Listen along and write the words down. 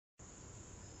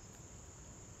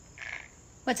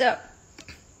What's up?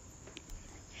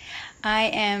 I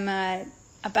am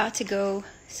about to go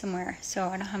somewhere, so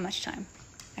I don't have much time.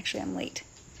 Actually, I'm late.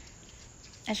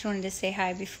 I just wanted to say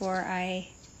hi before I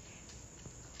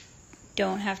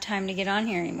don't have time to get on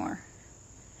here anymore.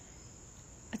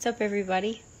 What's up,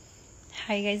 everybody?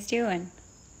 How you guys doing?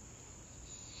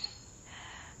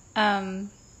 I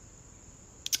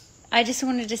just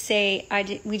wanted to say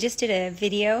we just did a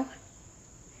video.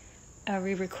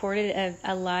 We recorded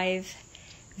a live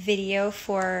video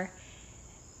for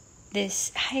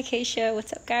this. Hi, Acacia.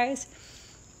 What's up, guys?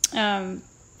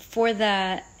 For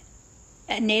the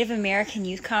Native American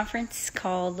Youth Conference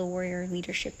called the Warrior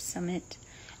Leadership Summit.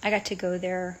 I got to go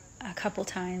there a couple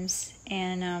times,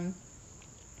 and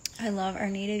I love our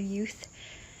Native youth,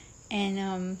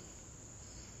 and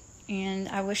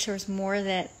I wish there was more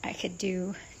that I could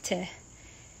do to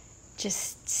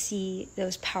just see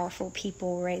those powerful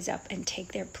people rise up and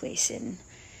take their place and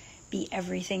be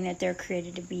everything that they're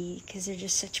created to be, because they're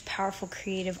just such powerful,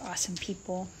 creative, awesome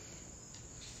people.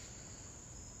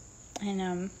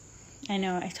 And I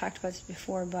know I talked about this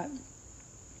before, but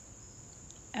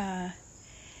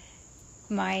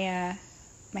my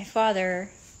father,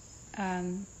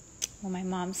 well, my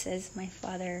mom says my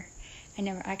father, I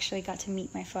never actually got to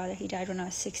meet my father. He died when I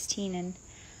was 16,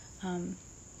 and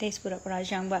they split up when I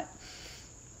was young, but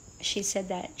she said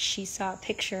that she saw a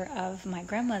picture of my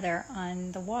grandmother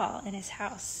on the wall in his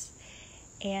house,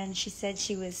 and she said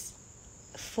she was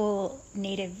full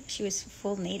blood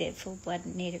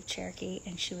native Cherokee,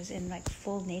 and she was in like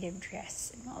full native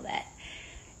dress and all that.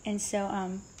 And so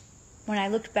when I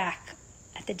looked back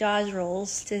at the Dawes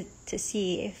rolls to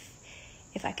see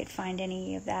if I could find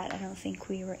any of that, I don't think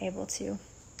we were able to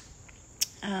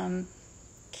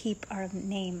keep our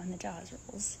name on the Dawes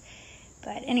rolls.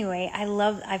 But anyway,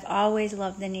 I've always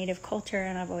loved the Native culture,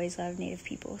 and I've always loved Native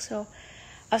people. So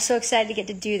I was so excited to get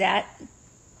to do that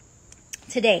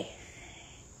today.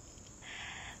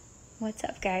 What's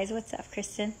up, guys? What's up,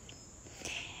 Kristen?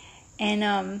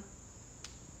 And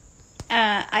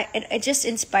it just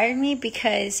inspired me,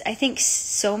 because I think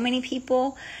so many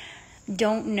people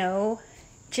don't know,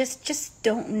 just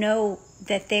don't know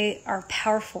that they are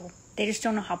powerful. They just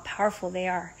don't know how powerful they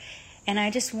are. And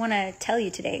I just want to tell you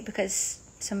today, because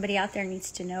somebody out there needs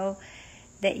to know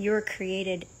that you're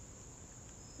created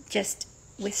just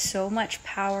with so much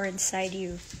power inside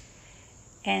you.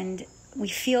 And we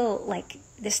feel like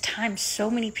this time so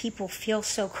many people feel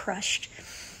so crushed.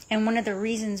 And one of the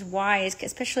reasons why is,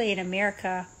 especially in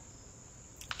America,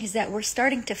 is that we're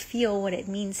starting to feel what it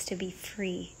means to be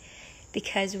free,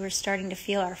 because we're starting to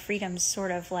feel our freedoms sort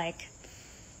of like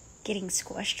getting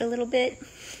squished a little bit.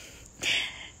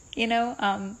 You know,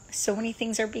 so many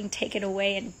things are being taken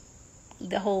away, and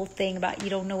the whole thing about you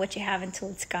don't know what you have until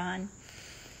it's gone.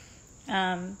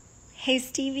 Hey,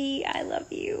 Stevie, I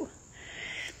love you.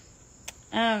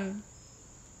 Hi,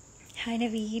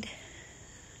 Naveed.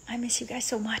 I miss you guys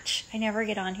so much. I never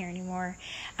get on here anymore.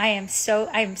 I'm so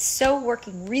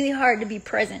working really hard to be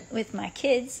present with my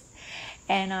kids,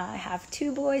 and I have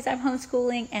 2 boys I'm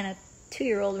homeschooling, and a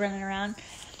 2-year-old running around,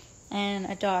 and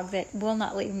a dog that will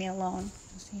not leave me alone.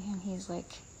 See him, he's like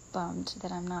bummed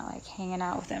that I'm not like hanging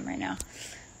out with him right now.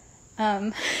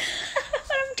 I'm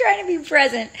trying to be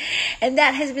present, and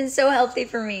that has been so healthy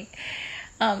for me.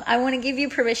 I want to give you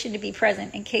permission to be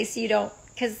present, in case you don't,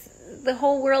 because the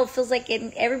whole world feels like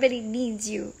everybody needs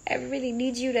you. Everybody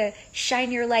needs you to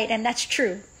shine your light, and that's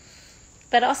true.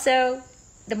 But also,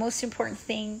 the most important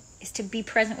thing is to be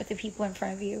present with the people in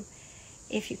front of you,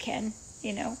 if you can,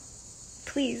 you know.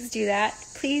 Please do that.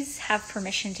 Please have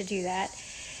permission to do that.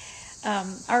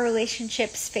 Our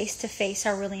relationships face to face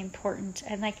are really important,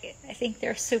 and I think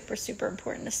they're super, super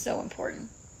important. It's so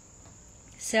important.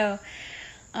 So,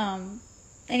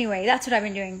 anyway, that's what I've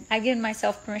been doing. I've given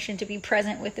myself permission to be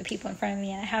present with the people in front of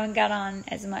me, and I haven't got on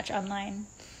as much online,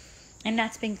 and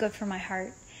that's been good for my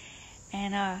heart.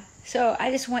 And so I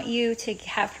just want you to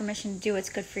have permission to do what's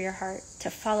good for your heart,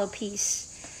 to follow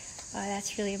peace.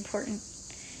 That's really important.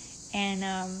 And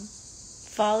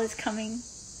fall is coming.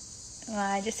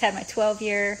 I just had my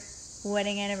 12-year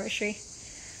wedding anniversary,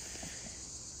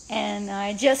 and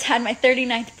I just had my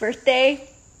 39th birthday.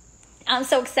 I'm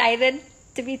so excited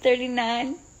to be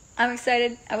 39. I'm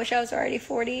excited. I wish I was already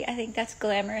 40. I think that's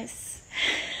glamorous.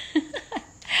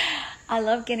 I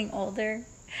love getting older.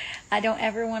 I don't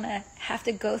ever want to have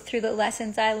to go through the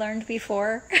lessons I learned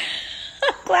before.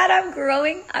 I'm glad I'm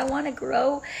growing. I want to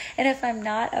grow, and if I'm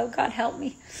not, oh God, help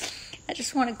me. I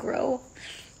just want to grow.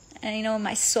 And, you know,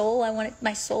 my soul, I want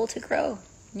my soul to grow,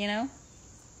 you know.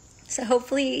 So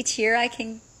hopefully each year I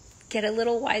can get a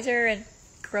little wiser and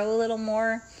grow a little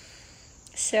more.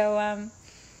 So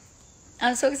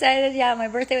I'm so excited. Yeah, my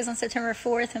birthday was on September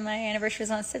 4th and my anniversary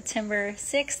was on September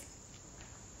 6th.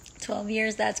 12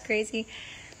 years, that's crazy.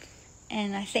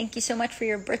 And I thank you so much for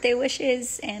your birthday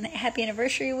wishes and happy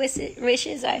anniversary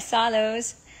wishes. I saw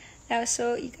those.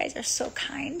 You guys are so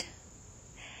kind.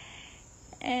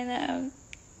 And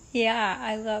yeah,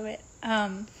 I love it.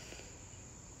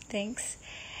 Thanks.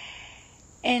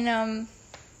 And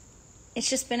it's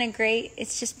just been great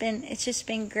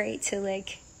to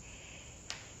like,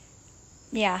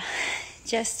 yeah,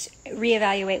 just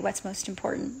reevaluate what's most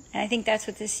important. And I think that's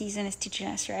what this season is teaching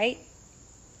us, right?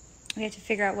 We have to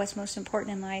figure out what's most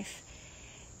important in life.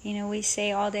 You know, we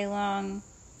say all day long,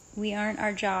 we aren't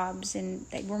our jobs, and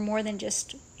that we're more than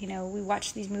just, you know, we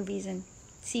watch these movies and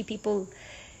see people,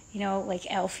 you know, like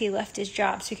Elf, he left his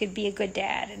job so he could be a good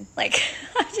dad. And like,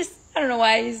 I don't know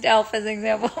why I used Elf as an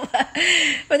example,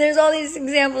 but there's all these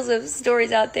examples of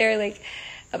stories out there, like,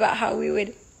 about how we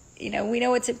would, you know, we know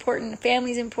what's important,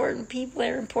 family's important, people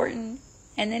are important,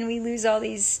 and then we lose all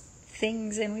these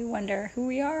things and we wonder who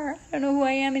we are. I don't know who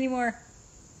I am anymore.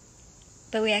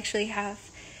 But we actually have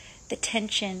the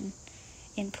tension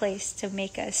in place to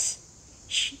make us,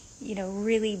 you know,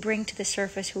 really bring to the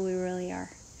surface who we really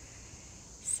are.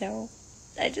 So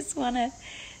I just want to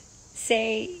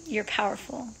say you're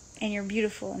powerful and you're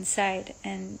beautiful inside.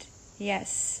 And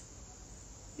yes.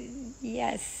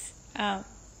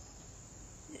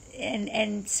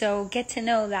 And so get to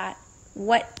know that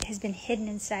what has been hidden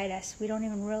inside us, we don't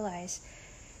even realize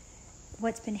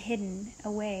what's been hidden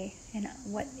away and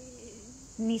what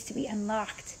needs to be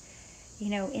unlocked, you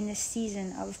know, in this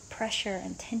season of pressure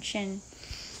and tension,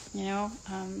 you know,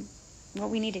 what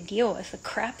we need to deal with, the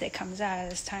crap that comes out of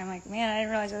this time. Like, man, I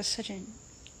didn't realize I was such a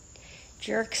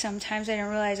jerk sometimes. I didn't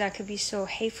realize I could be so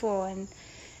hateful and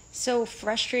so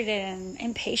frustrated and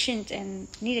impatient and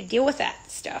need to deal with that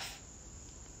stuff.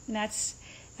 And that's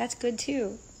good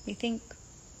too. We think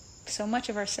so much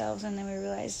of ourselves and then we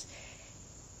realize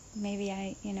maybe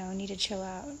I, you know, need to chill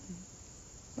out and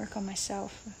work on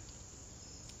myself.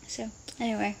 So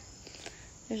anyway,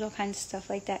 there's all kinds of stuff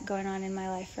like that going on in my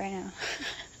life right now.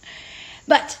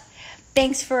 But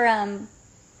thanks for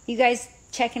you guys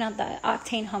checking out the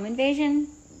Octane Home Invasion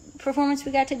performance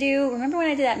we got to do. Remember when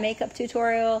I did that makeup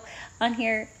tutorial on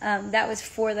here? That was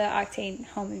for the Octane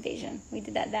Home Invasion. We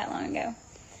did that long ago.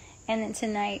 And then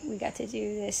tonight we got to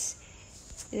do this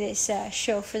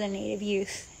show for the Native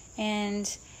youth.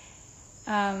 And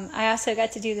I also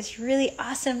got to do this really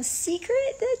awesome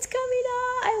secret that's coming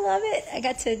out. I love it. I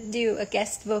got to do a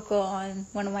guest vocal on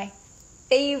one of my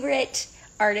favorite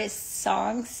artist's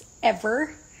songs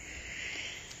ever.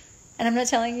 And I'm not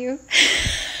telling you.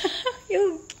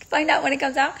 You'll find out when it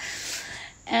comes out.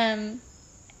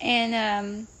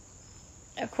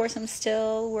 Of course, I'm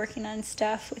still working on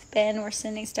stuff with Ben. We're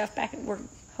sending stuff back. We're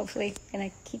hopefully going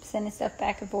to keep sending stuff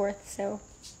back and forth. So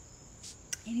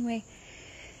anyway,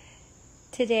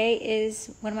 today is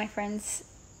one of my friend's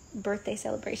birthday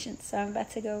celebrations. So I'm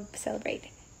about to go celebrate.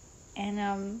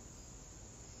 And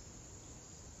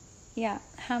yeah,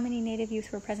 how many Native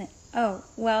youth were present? Oh,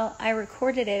 well, I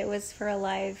recorded it. It was for a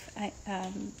live.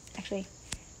 Actually,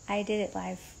 I did it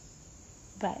live,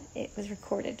 but it was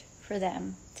recorded for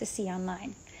them to see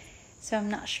online. So I'm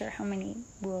not sure how many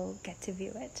will get to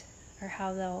view it or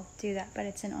how they'll do that, but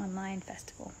it's an online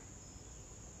festival.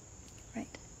 Right.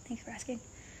 Thanks for asking.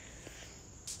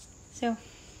 So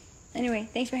anyway,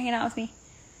 thanks for hanging out with me.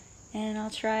 And I'll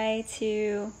try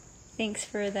to, thanks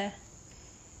for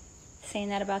saying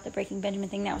that about the Breaking Benjamin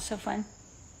thing. That was so fun.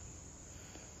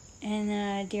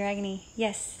 And Dear Agony,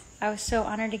 yes, I was so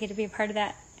honored to get to be a part of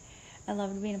that. I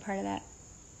loved being a part of that.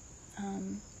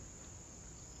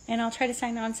 And I'll try to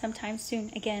sign on sometime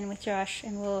soon again with Josh,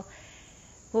 and we'll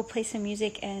play some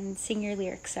music and sing your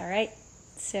lyrics, all right?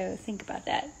 So think about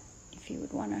that, if you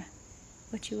would want to,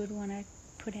 what you would want to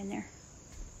put in there.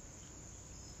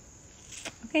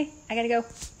 Okay, I gotta go.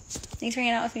 Thanks for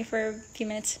hanging out with me for a few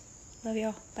minutes. Love you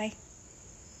all. Bye.